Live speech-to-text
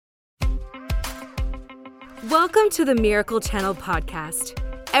Welcome to the Miracle Channel podcast.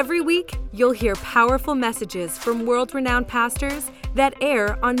 Every week, you'll hear powerful messages from world-renowned pastors that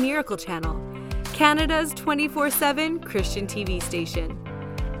air on Miracle Channel, Canada's 24/7 Christian TV station.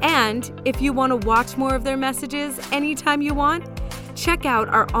 And if you want to watch more of their messages anytime you want, check out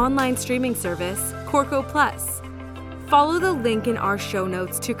our online streaming service, Corco Plus. Follow the link in our show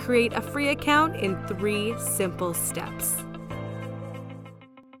notes to create a free account in 3 simple steps.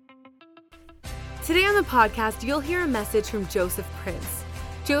 Today on the podcast, you'll hear a message from Joseph Prince.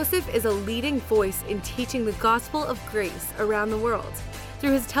 Joseph is a leading voice in teaching the gospel of grace around the world.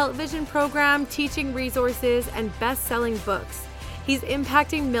 Through his television program, teaching resources, and best-selling books, he's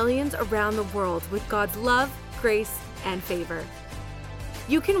impacting millions around the world with God's love, grace, and favor.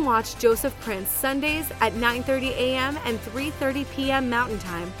 You can watch Joseph Prince Sundays at 9:30 a.m. and 3:30 p.m. Mountain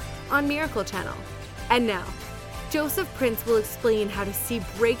Time on Miracle Channel. And now, Joseph Prince will explain how to see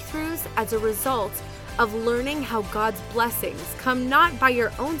breakthroughs as a result of learning how God's blessings come not by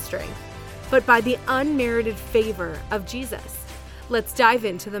your own strength, but by the unmerited favor of Jesus. Let's dive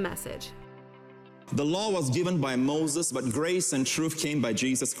into the message. The law was given by Moses, but grace and truth came by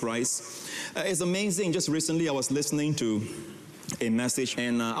Jesus Christ. It's amazing. Just recently, I was listening to a message,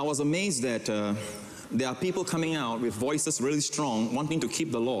 and I was amazed that there are people coming out with voices really strong, wanting to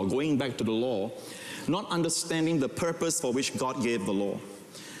keep the law, going back to the law, not understanding the purpose for which God gave the law.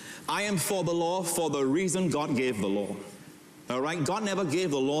 I am for the law for the reason God gave the law. All right? God never gave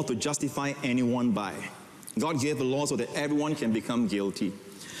the law to justify anyone by. God gave the law so that everyone can become guilty.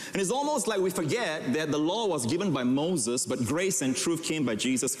 And it's almost like we forget that the law was given by Moses, but grace and truth came by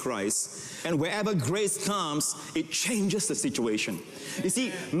Jesus Christ. And wherever grace comes, it changes the situation. You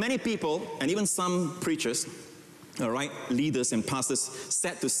see, many people, and even some preachers, all right, leaders and pastors,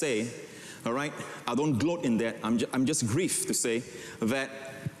 sad to say, all right, I don't gloat in that. I'm just grieved to say that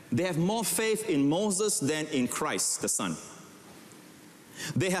they have more faith in Moses than in Christ, the Son.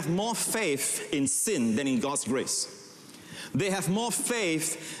 They have more faith in sin than in God's grace. They have more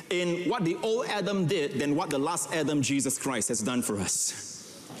faith in what the old Adam did than what the last Adam, Jesus Christ, has done for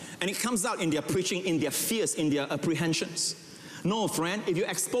us. And it comes out in their preaching, in their fears, in their apprehensions. No, friend, if you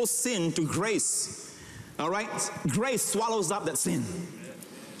expose sin to grace, all right, grace swallows up that sin.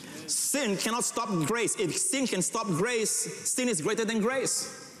 Sin cannot stop grace. If sin can stop grace, sin is greater than grace.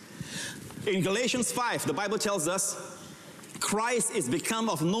 In Galatians 5, the Bible tells us, Christ is become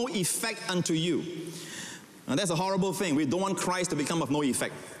of no effect unto you. And that's a horrible thing. We don't want Christ to become of no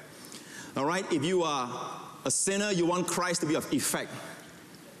effect. All right? If you are a sinner, you want Christ to be of effect.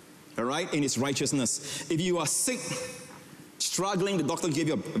 All right? In his righteousness. If you are sick, struggling, the doctor gave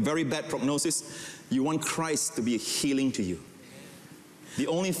you a very bad prognosis, you want Christ to be a healing to you. The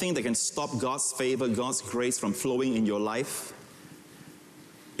only thing that can stop God's favor, God's grace from flowing in your life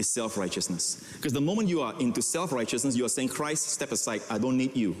is self-righteousness. Because the moment you are into self-righteousness, you are saying, Christ, step aside. I don't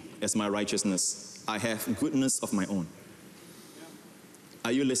need you as my righteousness. I have goodness of my own.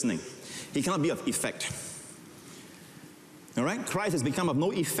 Are you listening? He cannot be of effect. All right? Christ has become of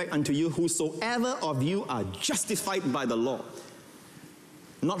no effect unto you, whosoever of you are justified by the law.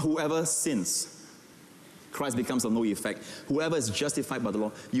 Not whoever sins. Christ becomes of no effect. Whoever is justified by the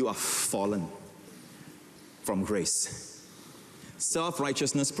law, you are fallen from grace.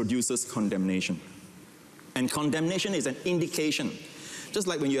 Self-righteousness produces condemnation. And condemnation is an indication. Just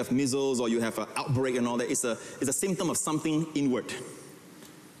like when you have measles or you have an outbreak and all that, it's a symptom of something inward.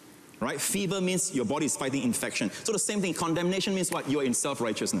 Right? Fever means your body is fighting infection. So the same thing, condemnation means what? You're in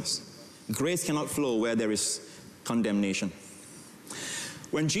self-righteousness. Grace cannot flow where there is condemnation.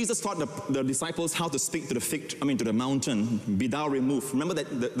 When Jesus taught the disciples how to speak to the mountain, be thou removed. Remember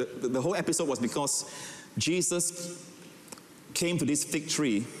that the whole episode was because Jesus came to this fig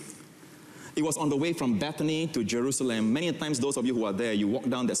tree. It was on the way from Bethany to Jerusalem. Many times, those of you who are there, you walk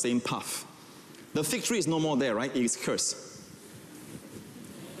down that same path. The fig tree is no more there, right? It is cursed.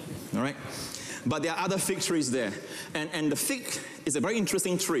 All right? But there are other fig trees there. And the fig is a very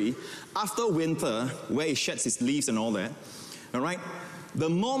interesting tree. After winter, where it sheds its leaves and all that, all right? The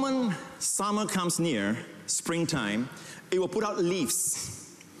moment summer comes near, springtime, it will put out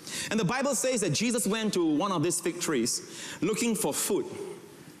leaves. And the Bible says that Jesus went to one of these fig trees looking for food,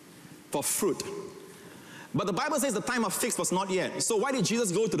 for fruit. But the Bible says the time of figs was not yet. So why did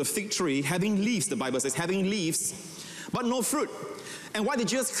Jesus go to the fig tree having leaves, the Bible says, having leaves, but no fruit? And why did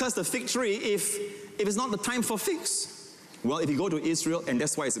Jesus curse the fig tree if it's not the time for figs? Well, if you go to Israel, and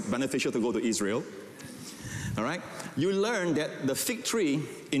that's why it's beneficial to go to Israel, all right, you learn that the fig tree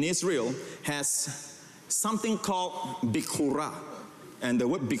in Israel has something called bikurah. And the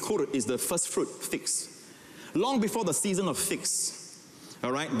word bikur is the first fruit, figs. Long before the season of figs,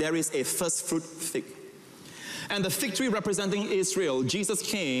 all right, there is a first fruit fig. And the fig tree representing Israel, Jesus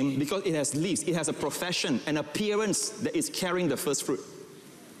came because it has leaves, it has a profession, an appearance that is carrying the first fruit.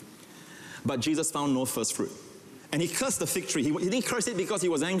 But Jesus found no first fruit. And he cursed the fig tree. He didn't curse it because he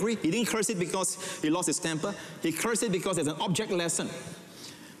was angry. He didn't curse it because he lost his temper. He cursed it because it's an object lesson.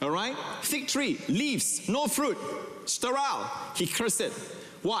 All right? Fig tree, leaves, no fruit, sterile. He cursed it.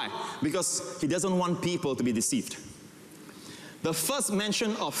 Why? Because he doesn't want people to be deceived. The first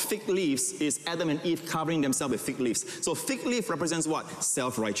mention of fig leaves is Adam and Eve covering themselves with fig leaves. So fig leaf represents what?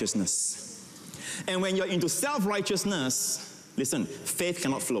 Self-righteousness. And when you're into self-righteousness, listen, faith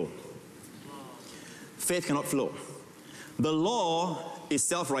cannot flow. Faith cannot flow. The law is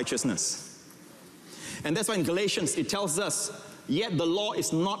self-righteousness. And that's why in Galatians it tells us, yet the law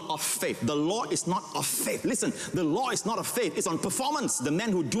is not of faith. The law is not of faith. Listen, the law is not of faith. It's on performance. The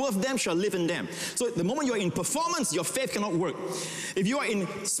man who doeth them shall live in them. So the moment you're in performance, your faith cannot work. If you are in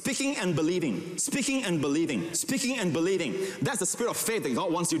speaking and believing, speaking and believing, speaking and believing, that's the spirit of faith that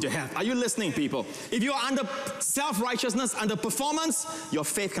God wants you to have. Are you listening, people? If you are under self-righteousness, under performance, your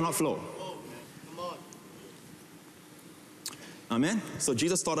faith cannot flow. Amen? So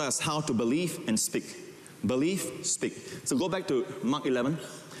Jesus taught us how to believe and speak. Believe, speak. So go back to Mark 11.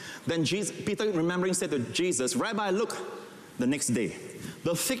 Then Peter, remembering, said to Jesus, Rabbi, look, the next day,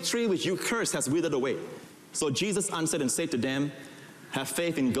 the fig tree which you cursed has withered away. So Jesus answered and said to them, have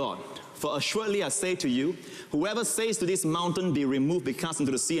faith in God. For assuredly I say to you, whoever says to this mountain, be removed, be cast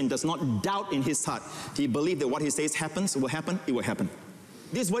into the sea, and does not doubt in his heart, he believes that what he says happens, will happen, it will happen.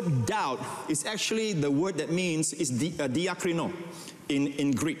 This word doubt is actually the word that means, is diakrino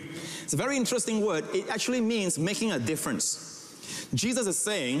in Greek. It's a very interesting word. It actually means making a difference. Jesus is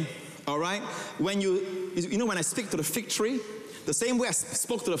saying, all right, when when I speak to the fig tree, the same way I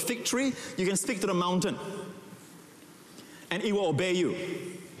spoke to the fig tree, you can speak to the mountain. And it will obey you.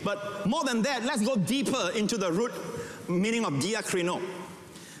 But more than that, let's go deeper into the root meaning of diakrino.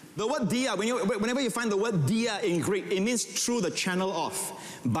 The word dia, whenever you find the word dia in Greek, it means through the channel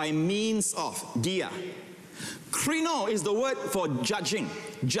of, by means of, dia. Krino is the word for judging,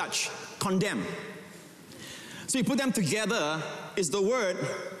 judge, condemn. So you put them together, is the word,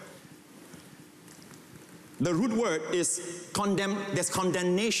 the root word is condemn, there's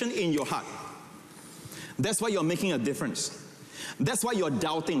condemnation in your heart. That's why you're making a difference. That's why you're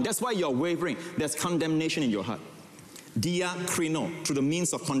doubting, that's why you're wavering. There's condemnation in your heart. Diakrino, through the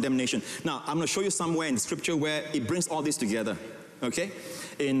means of condemnation. Now, I'm going to show you somewhere in the scripture where it brings all this together. Okay?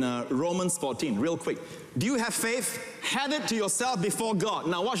 In Romans 14, real quick. Do you have faith? Have it to yourself before God.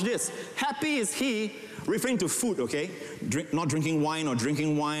 Now watch this. Happy is he, referring to food, okay? Not drinking wine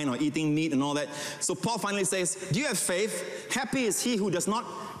or eating meat and all that. So Paul finally says, do you have faith? Happy is he who does not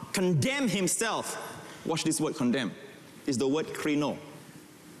condemn himself. Watch this word, condemn. Is the word krino.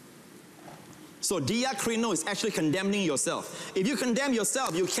 So diakrino is actually condemning yourself. If you condemn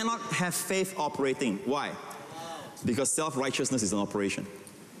yourself, you cannot have faith operating. Why? Because self-righteousness is an operation.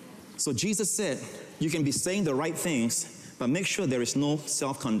 So Jesus said, you can be saying the right things, but make sure there is no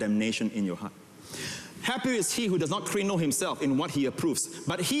self-condemnation in your heart. Happy is he who does not krino himself in what he approves,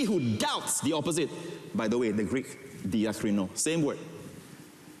 but he who doubts, the opposite. By the way, the Greek, diakrino, same word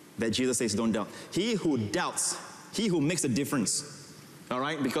that Jesus says don't doubt. He who doubts, he who makes a difference, all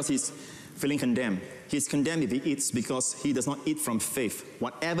right, because he's feeling condemned. He's condemned if he eats because he does not eat from faith.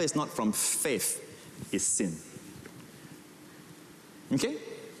 Whatever is not from faith is sin. Okay?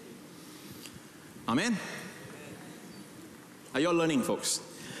 Amen? Are you all learning, folks?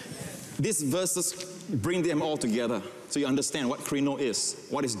 These verses bring them all together so you understand what krino is,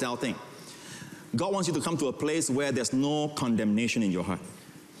 what is doubting. God wants you to come to a place where there's no condemnation in your heart.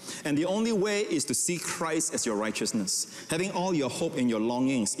 And the only way is to see Christ as your righteousness. Having all your hope and your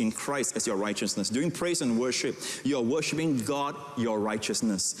longings in Christ as your righteousness. During praise and worship, you are worshiping God, your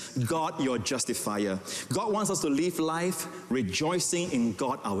righteousness. God, your justifier. God wants us to live life rejoicing in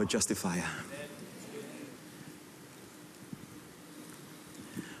God, our justifier.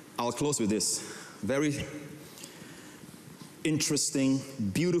 I'll close with this very interesting,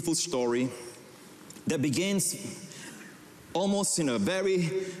 beautiful story that begins almost in a very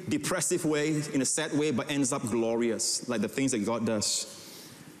depressive way, in a sad way, but ends up glorious, like the things that God does.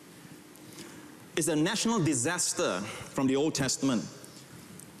 It's a national disaster from the Old Testament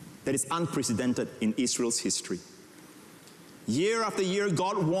that is unprecedented in Israel's history. Year after year,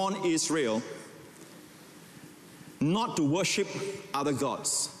 God warned Israel not to worship other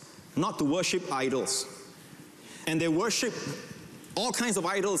gods, not to worship idols. And they worship all kinds of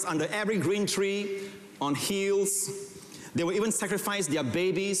idols under every green tree, on hills. They will even sacrifice their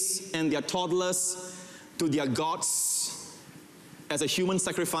babies and their toddlers to their gods as a human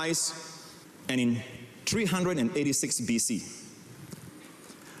sacrifice. And in 386 BC.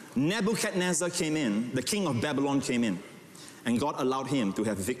 Nebuchadnezzar came in, the king of Babylon came in, and God allowed him to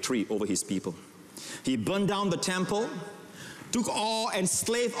have victory over his people. He burned down the temple,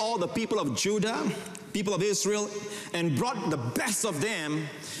 enslaved all the people of Judah, people of Israel, and brought the best of them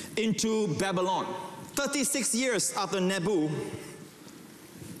into Babylon. 36 years after Nebu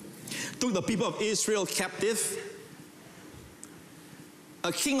took the people of Israel captive,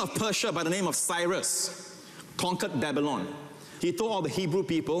 a king of Persia by the name of Cyrus conquered Babylon. He told all the Hebrew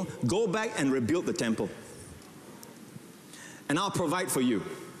people, go back and rebuild the temple, and I'll provide for you.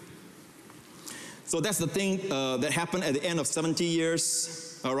 So that's the thing that happened at the end of 70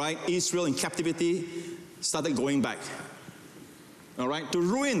 years, all right? Israel in captivity started going back, all right, to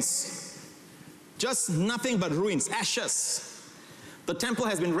ruins. Just nothing but ruins, ashes. The temple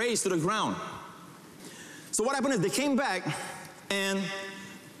has been razed to the ground. So what happened is they came back, and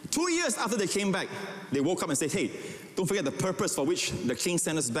 2 years after they came back, they woke up and said, hey, don't forget the purpose for which the king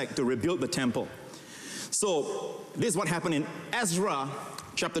sent us back, to rebuild the temple. So this is what happened in Ezra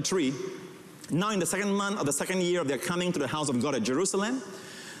chapter 3. Now in the second month of the second year of their coming to the house of God at Jerusalem,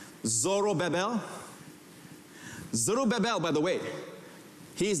 Zerubbabel, by the way,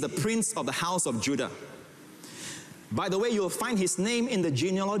 he is the prince of the house of Judah. By the way, you'll find his name in the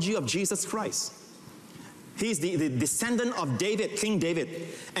genealogy of Jesus Christ. He's the descendant of David, King David.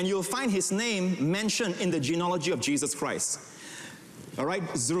 And you'll find his name mentioned in the genealogy of Jesus Christ. All right,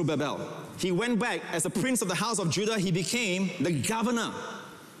 Zerubbabel. He went back as a prince of the house of Judah. He became the governor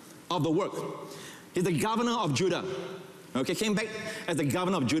of the work. He's the governor of Judah. Okay, came back as the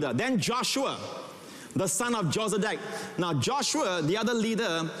governor of Judah. Then Joshua, the son of Jozadak. Now Joshua, the other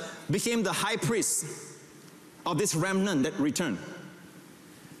leader, became the high priest of this remnant that returned.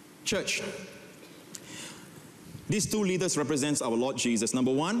 Church, these two leaders represent our Lord Jesus.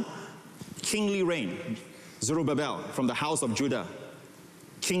 Number one, kingly reign. Zerubbabel from the house of Judah.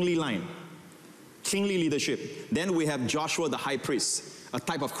 Kingly line. Kingly leadership. Then we have Joshua the high priest, a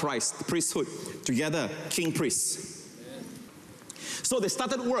type of Christ, priesthood. Together, king priests. So they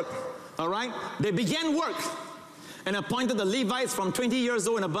started work. All right? They began work and appointed the Levites from 20 years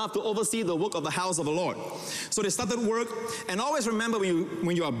old and above to oversee the work of the house of the Lord. So they started work, and always remember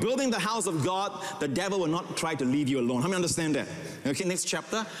when you are building the house of God, the devil will not try to leave you alone. How many understand that? Okay, next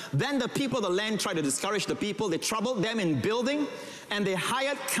chapter. Then the people of the land tried to discourage the people. They troubled them in building, and they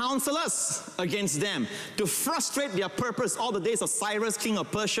hired counselors against them to frustrate their purpose all the days of Cyrus, king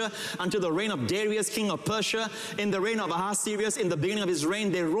of Persia, until the reign of Darius, king of Persia. In the reign of Ahasuerus, in the beginning of his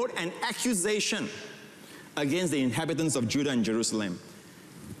reign, they wrote an accusation against the inhabitants of Judah and Jerusalem.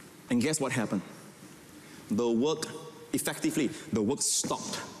 And guess what happened? The work, effectively, the work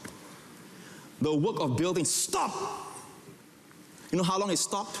stopped. The work of building stopped. You know how long it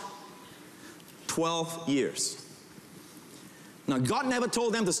stopped? 12 years. Now, God never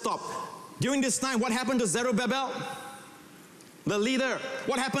told them to stop. During this time, what happened to Zerubbabel, the leader?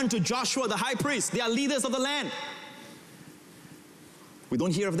 What happened to Joshua, the high priest? They are leaders of the land. We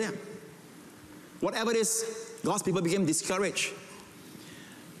don't hear of them. Whatever it is, God's people became discouraged.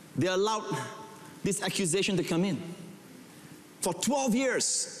 They allowed this accusation to come in. For 12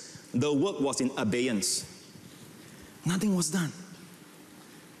 years, the work was in abeyance. Nothing was done.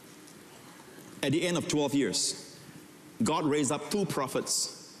 At the end of 12 years, God raised up two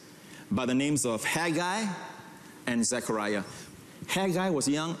prophets by the names of Haggai and Zechariah. Haggai was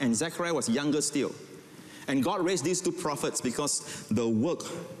young and Zechariah was younger still. And God raised these two prophets because the work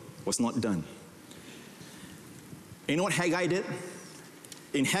was not done. You know what Haggai did?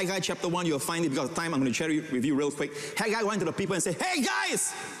 In Haggai chapter 1, you'll find it. Because of time, I'm going to share it with you real quick. Haggai went to the people and said, hey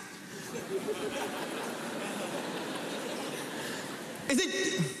guys!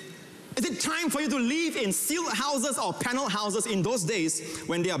 Is it time for you to live in sealed houses or panel houses? In those days,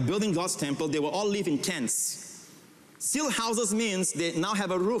 when they are building God's temple, they will all live in tents. Sealed houses means they now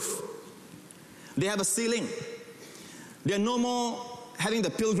have a roof. They have a ceiling. They are no more having the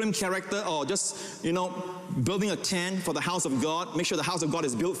pilgrim character or just, building a tent for the house of God. Make sure the house of God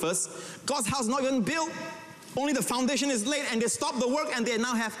is built first. God's house is not even built. Only the foundation is laid, and they stop the work and they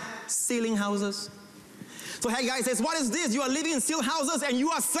now have ceiling houses. So Haggai says, what is this? You are living in sealed houses and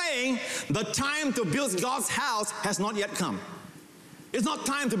you are saying the time to build God's house has not yet come. It's not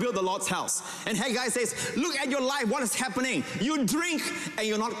time to build the Lord's house. And Haggai says, look at your life, what is happening? You drink and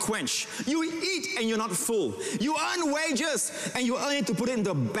you're not quenched. You eat and you're not full. You earn wages and you earn it to put it in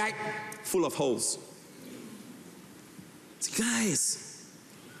the bag full of holes. Guys,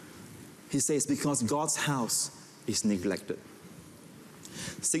 he says, because God's house is neglected.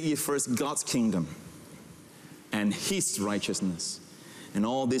 Seek ye first God's kingdom and his righteousness, and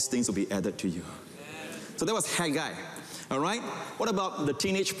all these things will be added to you. So that was Haggai. All right? What about the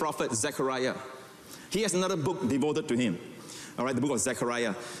teenage prophet Zechariah? He has another book devoted to him. All right, the book of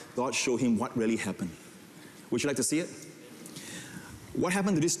Zechariah. God showed him what really happened. Would you like to see it? What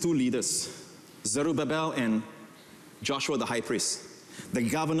happened to these two leaders, Zerubbabel and Joshua the high priest? The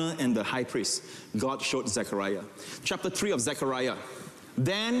governor and the high priest. God showed Zechariah. Chapter 3 of Zechariah.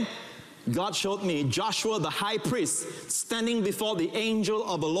 Then God showed me Joshua the high priest standing before the angel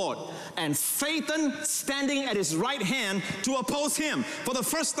of the Lord, and Satan standing at his right hand to oppose him. For the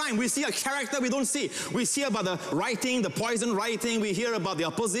first time, we see a character we don't see. We see about the writing, the poison writing. We hear about the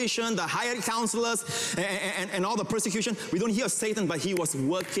opposition, the hired counselors, and all the persecution. We don't hear Satan, but he was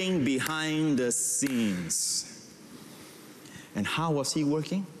working behind the scenes. And how was he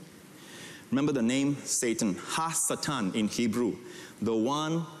working? Remember the name Satan, Ha-Satan in Hebrew, the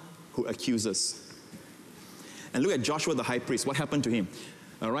one who accuses. And look at Joshua the high priest. What happened to him?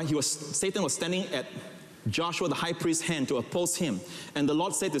 All right, Satan was standing at Joshua the high priest's hand to oppose him. And the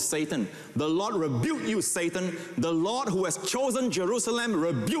Lord said to Satan, "The Lord rebuke you, Satan. The Lord who has chosen Jerusalem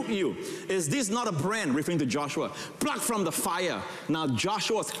rebuke you. Is this not a brand," referring to Joshua, "plucked from the fire?" Now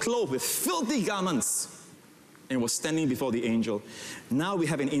Joshua was clothed with filthy garments and was standing before the angel. Now we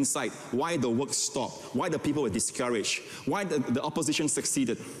have an insight why the work stopped, why the people were discouraged, why the opposition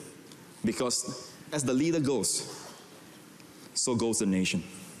succeeded. Because as the leader goes, so goes the nation.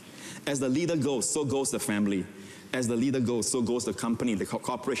 As the leader goes, so goes the family. As the leader goes, so goes the company, the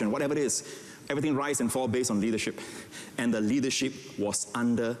corporation, whatever it is. Everything rise and fall based on leadership. And the leadership was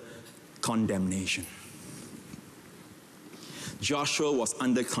under condemnation. Joshua was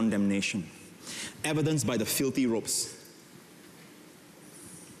under condemnation, evidenced by the filthy robes.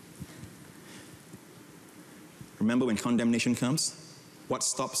 Remember, when condemnation comes, what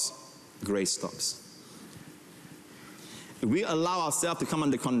stops? Grace stops. If we allow ourselves to come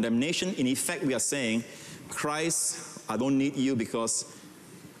under condemnation, in effect we are saying, "Christ, I don't need you because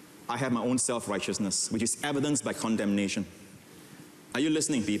I have my own self-righteousness," which is evidenced by condemnation. Are you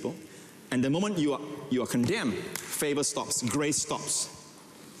listening, people? And the moment you are condemned, favor stops, grace stops.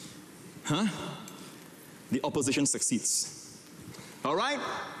 The opposition succeeds. All right?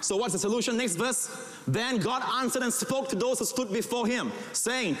 So what's the solution? Next verse. Then God answered and spoke to those who stood before him,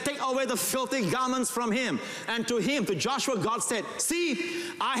 saying, "Take away the filthy garments from him." And to him, to Joshua, God said, "See,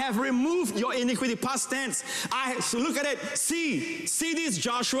 I have removed your iniquity." Past tense. So look at it. See this,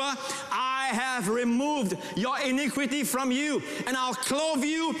 Joshua. "I have removed your iniquity from you, and I'll clothe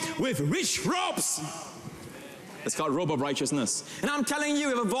you with rich robes." It's called robe of righteousness. And I'm telling you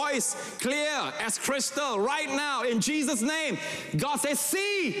with a voice clear as crystal right now, in Jesus' name, God says,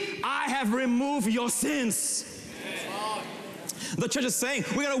 "See, I have removed your sins." The church is saying,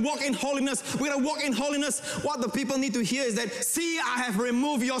 we're going to walk in holiness. We're going to walk in holiness. What the people need to hear is that, "See, I have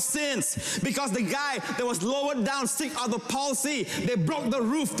removed your sins." Because the guy that was lowered down, sick of the palsy, they broke the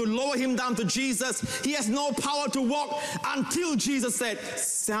roof to lower him down to Jesus. He has no power to walk until Jesus said,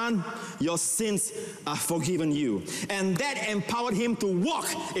 "Son, your sins are forgiven you." And that empowered him to walk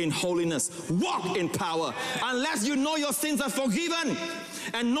in holiness, walk in power. Unless you know your sins are forgiven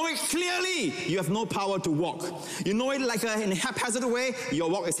and know it clearly, you have no power to walk. You know it like in a haphazard way, your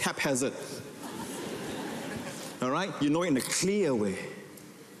walk is haphazard. All right? You know it in a clear way.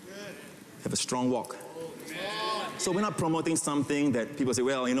 Have a strong walk. So we're not promoting something that people say,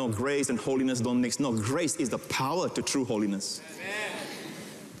 "Well, grace and holiness don't mix." No, grace is the power to true holiness.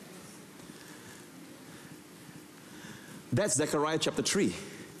 That's Zechariah chapter 3.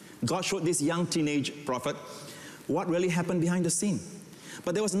 God showed this young teenage prophet what really happened behind the scene.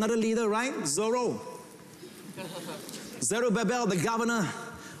 But there was another leader, right? Zerubbabel, the governor.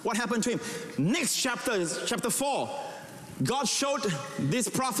 What happened to him? Next chapter is chapter 4. God showed this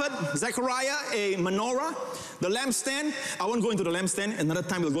prophet, Zechariah, a menorah, the lampstand. I won't go into the lampstand. Another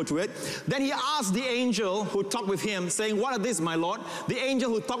time we'll go to it. Then he asked the angel who talked with him, saying, "What are these, my Lord?" The angel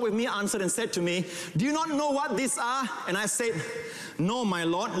who talked with me answered and said to me, "Do you not know what these are?" And I said, "No, my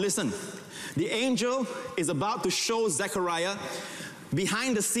Lord." Listen, the angel is about to show Zechariah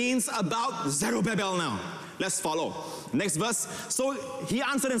behind the scenes about Zerubbabel now. Let's follow. Next verse. So he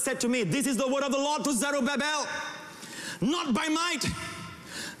answered and said to me, "This is the word of the Lord to Zerubbabel. Not by might,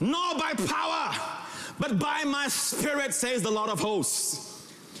 nor by power, but by my spirit, says the Lord of hosts."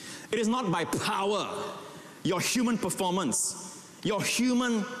 It is not by power, your human performance, your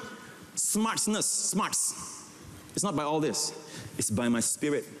human smarts. It's not by all this. It's by my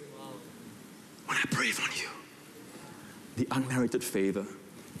spirit. When I breathe on you, the unmerited favor,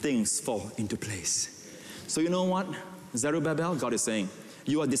 things fall into place. So you know what, Zerubbabel, God is saying,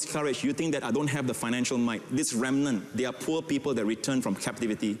 You are discouraged. You think that I don't have the financial might. This remnant, they are poor people that return from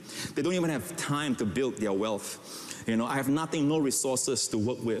captivity. They don't even have time to build their wealth. I have nothing, no resources to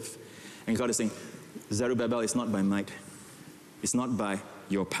work with. And God is saying, Zerubbabel, it's not by might. It's not by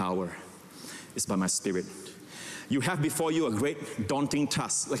your power. It's by my Spirit. You have before you a great daunting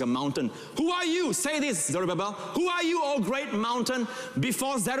task, like a mountain. Who are you? Say this, Zerubbabel. Who are you, O great mountain?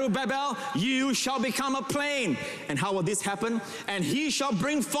 Before Zerubbabel, you shall become a plain. And how will this happen? And he shall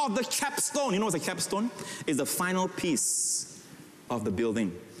bring forth the capstone. You know what's a capstone? It's the final piece of the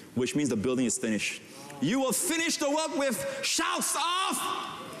building, which means the building is finished. You will finish the work with shouts of...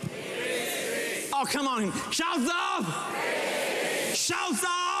 Oh, come on. Shouts of... Shouts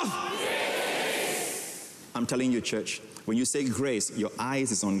of... I'm telling you, church, when you say grace, your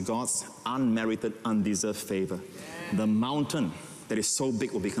eyes is on God's unmerited, undeserved favor. The mountain that is so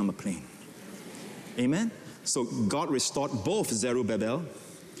big will become a plain. Amen? So God restored both Zerubbabel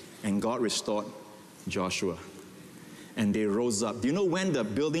and God restored Joshua. And they rose up. Do you know when the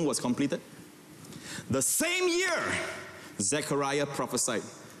building was completed? The same year, Zechariah prophesied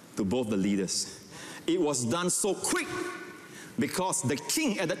to both the leaders. It was done so quick because the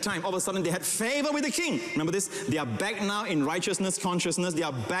king at that time, all of a sudden they had favor with the king. Remember this? They are back now in righteousness, consciousness. They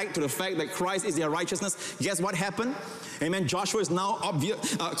are back to the fact that Christ is their righteousness. Guess what happened? Amen. Joshua is now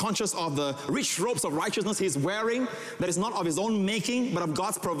conscious of the rich robes of righteousness he's wearing. That is not of his own making, but of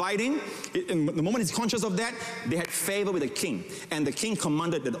God's providing. In the moment he's conscious of that, they had favor with the king. And the king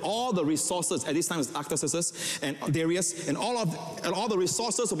commanded that all the resources, at this time it was Artaxerxes and Darius, and all the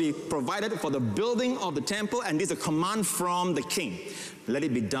resources will be provided for the building of the temple. And this is a command from the king. Let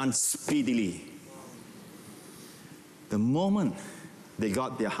it be done speedily. The moment they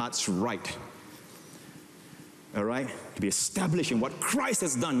got their hearts right, all right, to be established in what Christ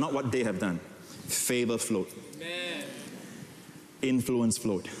has done, not what they have done, favor flowed. Amen. Influence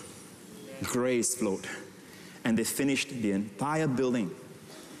flowed. Amen. Grace flowed. And they finished the entire building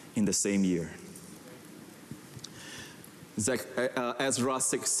in the same year. Ezra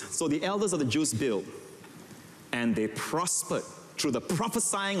 6. So the elders of the Jews built, and they prospered through the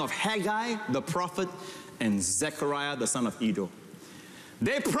prophesying of Haggai the prophet and Zechariah the son of Iddo.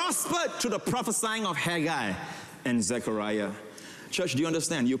 They prospered through the prophesying of Haggai and Zechariah. Church, do you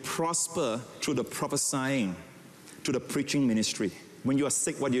understand? You prosper through the prophesying, through the preaching ministry. When you are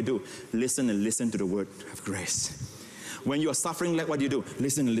sick, what do you do? Listen and listen to the word of grace. When you are suffering, what do you do?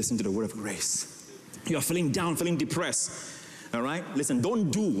 Listen and listen to the word of grace. You are feeling down, feeling depressed. All right? Listen,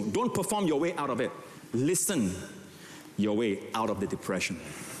 don't perform your way out of it. Listen your way out of the depression.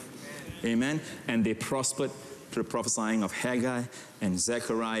 Amen. And they prospered through the prophesying of Haggai and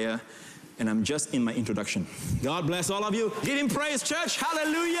Zechariah. And I'm just in my introduction. God bless all of you. Give him praise, church.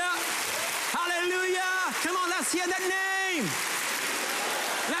 Hallelujah. Hallelujah. Come on, let's hear that name.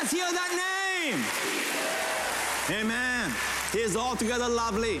 Let's hear that name. Amen. He is altogether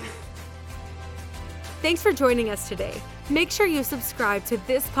lovely. Thanks for joining us today. Make sure you subscribe to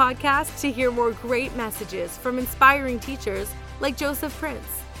this podcast to hear more great messages from inspiring teachers like Joseph Prince.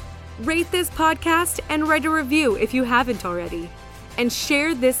 Rate this podcast and write a review if you haven't already. And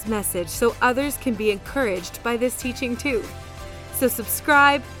share this message so others can be encouraged by this teaching too. So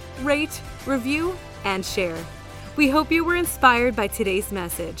subscribe, rate, review, and share. We hope you were inspired by today's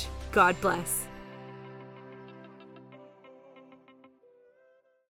message. God bless.